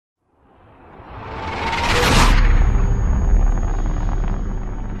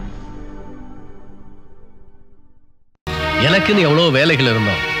எனக்குன்னு எவ்வளவு வேலைகள்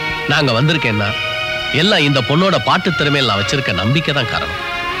இருந்தோம். நாங்க வந்திருக்கேன்னா எல்லாம் இந்த பொண்ணோட பாட்டு திறமையில் நான் வச்சிருக்க நம்பிக்கை தான் காரணம்.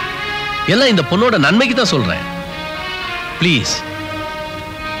 எல்லாம் இந்த பொண்ணோட நன்மைக்கு தான் சொல்றேன். ப்ளீஸ்.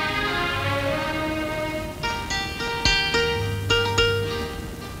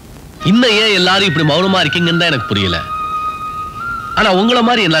 இன்னும் ஏன் எல்லாரும் இப்படி மௌனமா இருக்கீங்கன்னு தான் எனக்கு புரியல. ஆனா உங்களை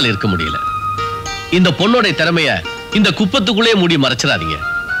மாதிரி என்னால இருக்க முடியல. இந்த பொண்ணோட திறமைய இந்த குப்பத்துக்குள்ளே மூடி மறைச்சிடாதீங்க.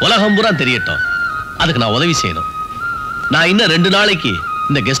 உலகம் பூரா தெரியட்டும். அதுக்கு நான் உதவி செய்யணும். நான் இன்னும் 2 நாளைக்கு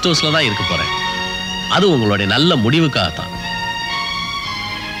இந்த கெஸ்ட் ஹவுஸ்ல தான் இருக்க போறேன். அது உங்களுடைய நல்ல முடிவுக்காகத்தான்.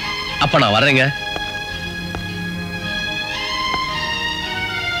 அப்ப நான் வர்றேங்க.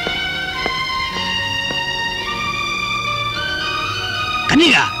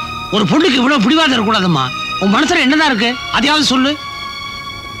 கன்னிகா, ஒரு பொண்ணுக்கு இவ்வளவு பிடிவாதம் இருக்கக்கூடாதும்மா. உன் மனசுல என்னதான் இருக்கு அதையாவது சொல்லு.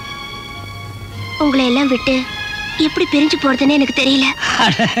 உங்களை எல்லாம் விட்டு எப்படி பிரிஞ்சு போறதுன்னு எனக்கு தெரியல.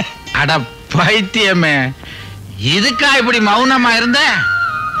 அட பைத்தியமே, இதுக்கா இப்படி மௌனமா இருந்த?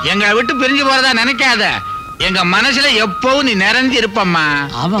 எங்களை விட்டு பிரிஞ்சு போறதா நினைக்காத. எங்க மனசுல எப்பவும் நீ நிறைஞ்சு இருப்பம்மா.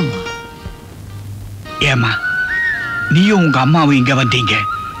 ஆமாம்மா. ஏமா, நீயும் உங்க அம்மாவும் இங்க வந்தீங்க.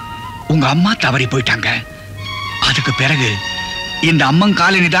 உங்க அம்மா தவறி போயிட்டாங்க. அதுக்கு பிறகு இந்த அம்மன்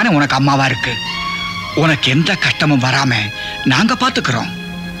காலனி தானே உனக்கு அம்மாவா இருக்கு. உனக்கு எந்த கஷ்டமும் வராம நாங்க பாத்துக்கிறோம்.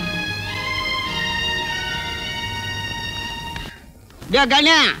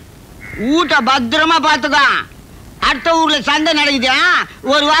 ஊட்ட பத்திரமா பாத்துக்கோ. அடுத்த ஊர்ல சந்தை நடக்குது.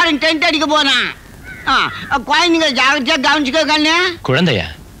 ஒரு வாரம் டென்ட் அடிக்க போனேன். குழந்தைங்க ஜாகிரதையா கவனிச்சுக்க கண்ணு. குழந்தையா?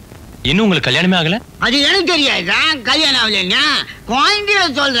 இன்னும் உங்களுக்கு கல்யாணமே ஆகல? அது எனக்கு தெரியாது. கல்யாணம் ஆகலன்னா குழந்தைய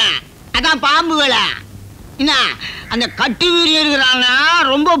சொல்றேன். அதான் பாம்பு வேலை. என்ன அந்த கட்டு வீரி இருக்கிறானா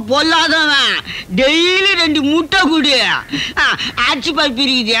ரொம்ப பொல்லாதவன். டெய்லி 2 முட்டை குடு. ஆட்சி பருப்பு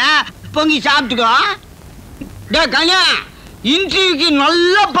இருக்குது, பொங்கி சாப்பிட்டுக்கோ. டே கண்ணு, இன்டர்வியூக்கு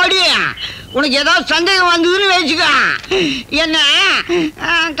நல்லா படி. உனக்கு ஏதாவது சந்தேகம் வந்ததுன்னு வச்சுக்க. என்ன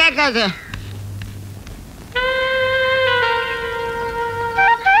கேட்காது.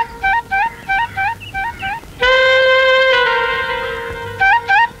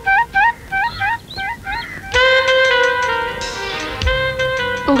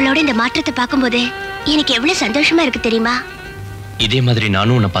 உங்களோட இந்த மாற்றத்தை பார்க்கும்போது எனக்கு எவ்வளவு சந்தோஷமா இருக்கு தெரியுமா? இதே மாதிரி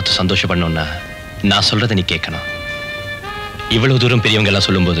நானும் உன்னை பார்த்து சந்தோஷப்படணும்னா நான் சொல்றதை நீ கேட்கணும். இவ்வளவு தூரம் பெரியவங்க எல்லாம்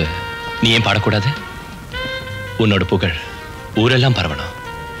சொல்லும்போது நீ ஏன் பாடக்கூடாது? உன்னோட புகழ் ஊரெல்லாம் பரவணும்.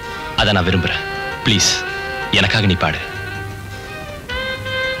 அதை நான் விரும்புறேன். ப்ளீஸ், எனக்காக நீ பாடு.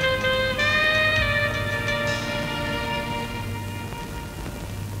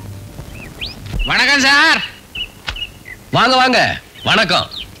 வணக்கம் சார். வாங்க வாங்க. வணக்கம்.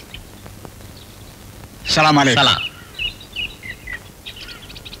 சலாம் அலைக்கும். சலாம்.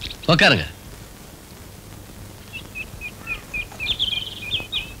 உட்காருங்க.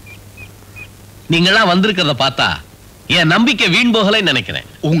 நீங்கெல்லாம் வந்திருக்கிறத பார்த்தா என் நம்பிக்கை வீண் போகலைன்னு நினைக்கிறேன்.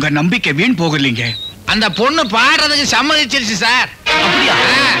 உங்க நம்பிக்கை வீண் போகலீங்க. அந்த பொண்ணு பாடுறதுக்கு சம்மதிச்சிருச்சு சார். அப்படியா?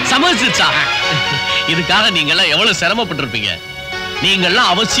 சம்மதிச்சிருச்சா? இதுக்காக நீங்கெல்லாம் எவ்வளவு சிரமப்பட்டு இருப்பீங்க.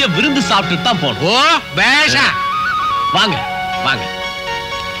 நீங்கெல்லாம் அவசியம் விருந்து சாப்பிட்டு தான் போகணும். ஓ பேஷா. வாங்க வாங்க.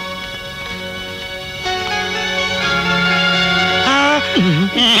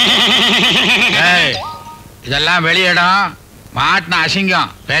 இதெல்லாம் வெளியிடம். மாட்டின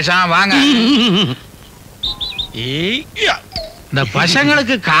அசிங்கம். பேசாம வாங்க. இந்த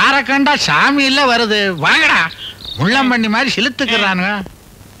பசங்களுக்கு கார கண்டா சாமி இல்ல வருது. வாங்கடா. முள்ளம் பண்ணி மாதிரி சிலுத்துக்கிறானுங்க.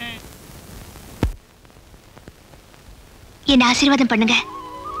 என்ன ஆசீர்வாதம் பண்ணுங்க.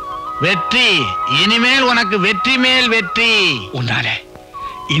 வெற்றி. இனிமேல் உனக்கு வெற்றி மேல் வெற்றி. உன்னால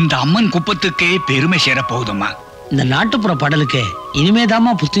இந்த அம்மன் குப்பத்துக்கே பெருமை சேர போகுதுமா. இந்த நாட்டுப்புற பாடலுக்கு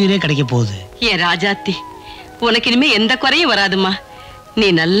இனிமேதாமா புத்துயிரே கிடைக்க போகுது. ஏன் ராஜாத்தி, உனக்கு இனிமே எந்த குறையும் வராதுமா. நீ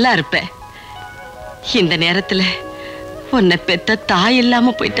நல்லா இருப்ப. இந்த நேரத்துல உன்னை பெத்த தாய்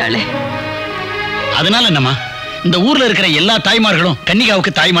இல்லாம போயிட்டாளே. அதனால என்னம்மா, இந்த ஊர்ல இருக்கிற எல்லா தாய்மார்களும்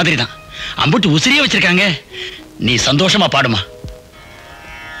கன்னிகாவுக்கு தாய் மாதிரி தான். அம்புட்டு உசிரியே வச்சிருக்காங்க. நீ சந்தோஷமா பாடுமா.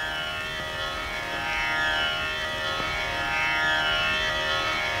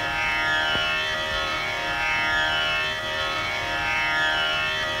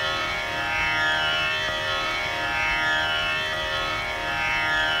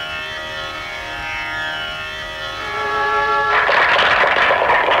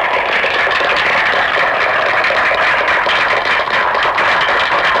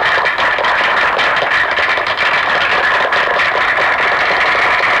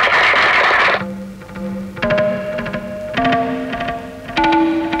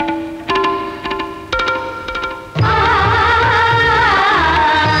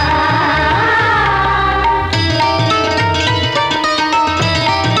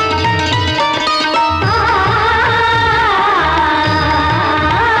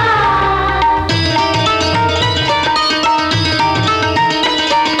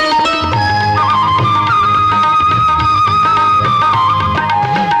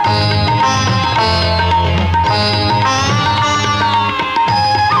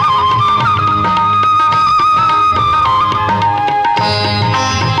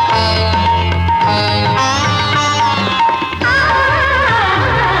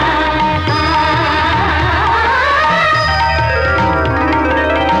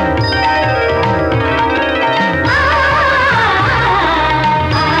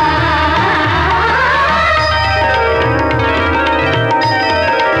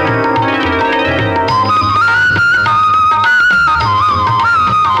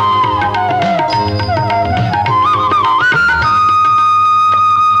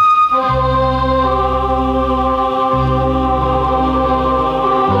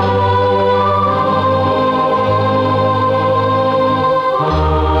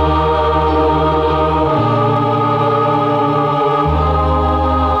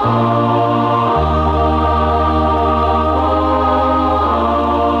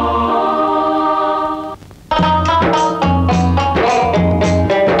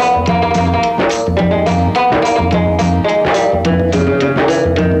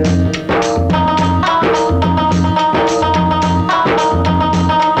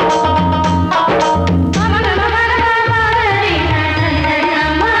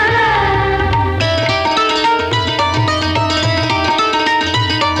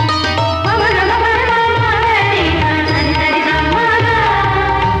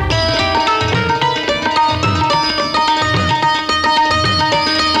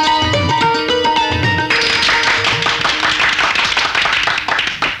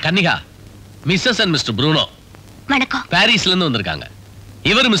 Kannika, Mrs and mister Bruno வணக்கம். பாரிஸ்ல இருந்து வந்திருக்காங்க.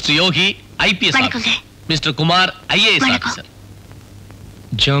 இவர் mister Yogi, IPS officer. Mister Kumar, IAS officer.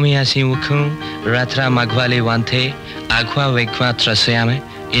 Jomiasi Wukum, Ratra Magwali Wante, Aqua Vekwa Traseame,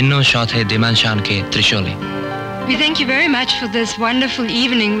 Inno Shothe Dimanshanke Trisholi. We thank you very much for this wonderful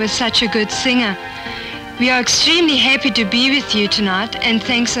evening with such a good singer. We are extremely happy to be with you tonight, and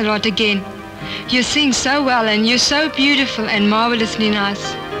thanks a lot again. You sing so well and you're so beautiful and marvelously nice.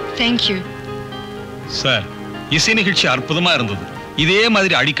 Thank you. Sir, இசை நிகழ்ச்சி அற்புதமா இருந்தது. இதே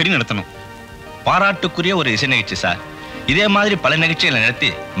மாதிரி அடிக்கடி நடத்தணும். பாராட்டுக்குரிய ஒரு இசை நிகழ்ச்சி சார். இதே மாதிரி பல நிகழ்ச்சிகளை நடத்தி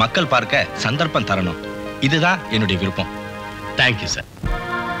மக்கள் பார்க்க சந்தர்ப்பம் தரணும். இதுதான் என்னுடைய விருப்பம். Thank you sir.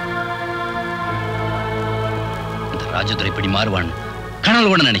 இந்த ராஜதுரை இப்படி மாறுவான்னு கனவு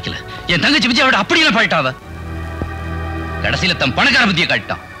கூட நினைக்கல. என் தங்கச்சி விஜயோட அப்படியெல்லாம் போயிட்டாவ. கடைசியில தம் பணக்கார புத்தியை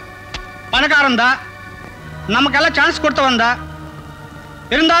காட்டான். பணக்காரன் தான், நமக்கெல்லாம் சான்ஸ் கொடுத்து வந்தா.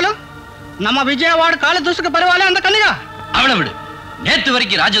 இருந்தாலும் நம்ம விஜயவாட கால தூசுக்கு பரவாயில்ல அந்த கன்னிகா. அவனை விடு. நேத்து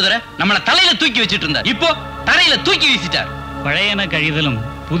வரைக்கும் ராஜதுரை நம்மள தலையில தூக்கி வச்சிட்டு இருந்தார். இப்போ தரையில தூக்கி வீசிட்டார். பழையன கழிதலும்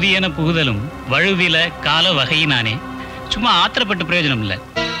புதியன புகுதலும் வழுவில கால வகையினானே. சும்மா ஆத்திரப்பட்டு பிரயோஜனம் இல்ல.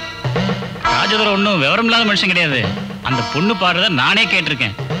 ராஜதுரை ஒன்றும் விவரம் இல்லாத மனுஷன் கிடையாது. அந்த பொண்ணு பாடுறத நானே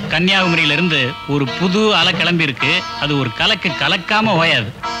கேட்டிருக்கேன். கன்னியாகுமரியில இருந்து ஒரு புது அலை கிளம்பி இருக்கு. அது ஒரு கலக்கு கலக்காம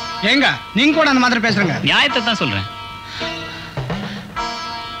ஓயாது. ஏங்க நீங்க கூட அந்த மாதிரி பேசுறீங்க? நியாயத்தை தான் சொல்றேன்.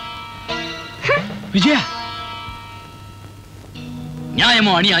 விஜயா,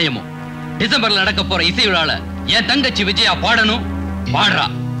 நியாயமோ அநியாயமோ டிசம்பர்ல நடக்க போற இசை விழால என் தங்கச்சி விஜயா பாடணும், பாடுறா.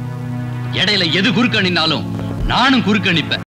 இடையில எது குறுக்க நின்னாலும் நானும் குறுக்க நிப்பேன்.